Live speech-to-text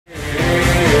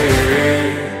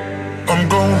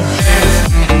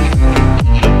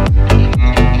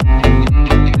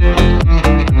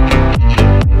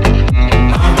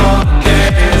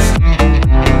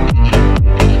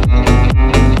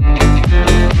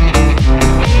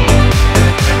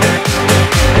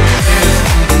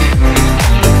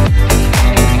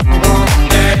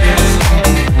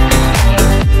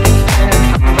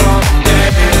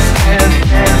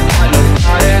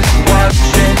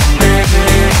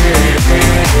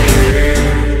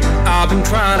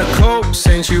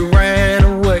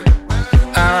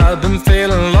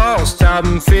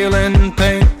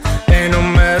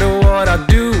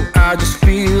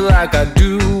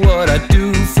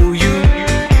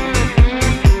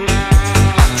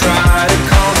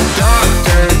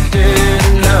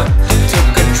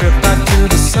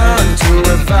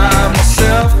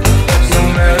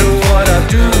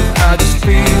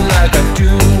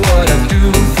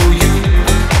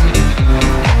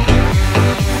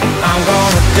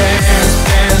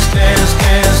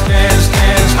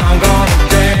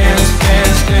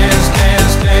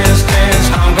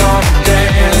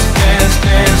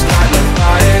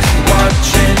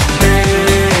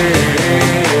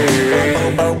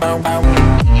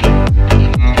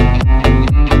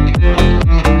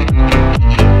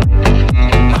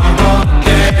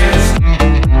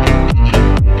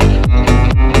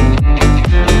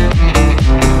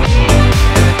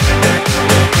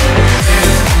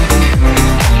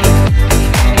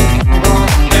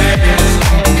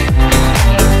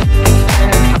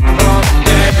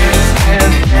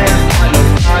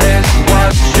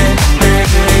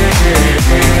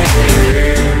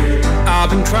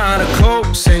trying to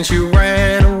cope since you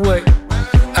ran away.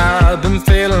 I've been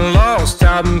feeling lost,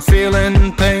 I've been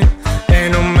feeling pain.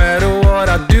 And no matter what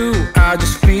I do, I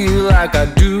just feel like I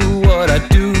do what I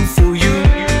do for you.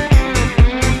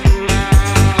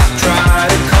 I tried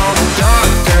to call the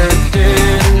doctor, it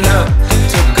didn't help.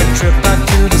 Took a trip out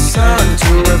to the sun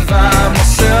to revive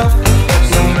myself. But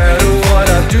no matter what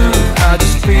I do, I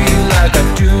just feel like I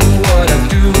do what I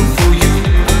do for you.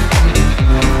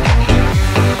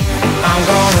 I'm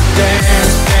gonna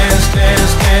dance, dance,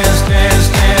 dance, dance, dance,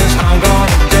 dance. I'm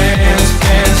gonna dance,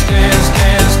 dance, dance,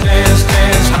 dance, dance,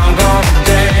 dance. I'm gonna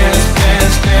dance,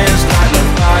 dance, dance like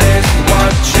nobody's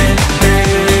watching me.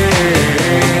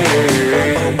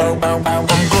 I'm gonna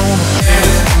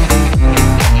dance.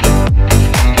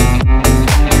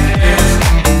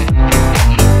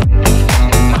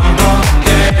 I'm gonna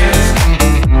dance.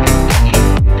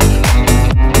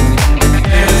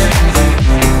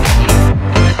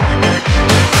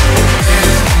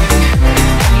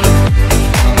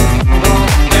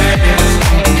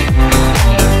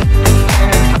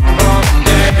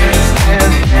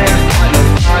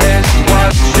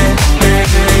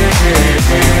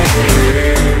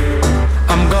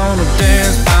 I'm gonna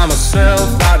dance by myself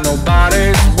like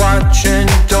nobody's watching.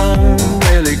 Don't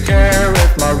really care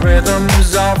if my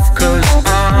rhythm's off, 'cause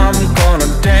I'm gonna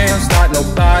dance like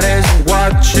nobody's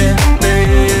watching me.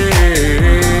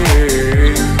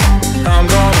 I'm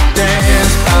gonna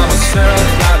dance by myself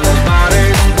like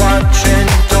nobody's watching.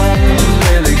 Don't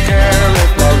really care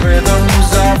if my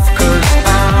rhythm's off, 'cause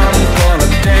I'm gonna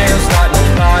dance like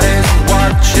nobody's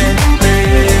watching me.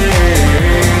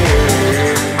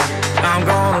 I'm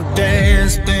gonna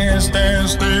dance, dance,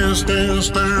 dance, dance, dance,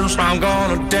 dance. I'm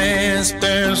gonna dance,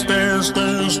 dance, dance,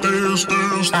 dance, dance,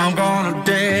 dance. I'm gonna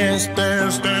dance, dance.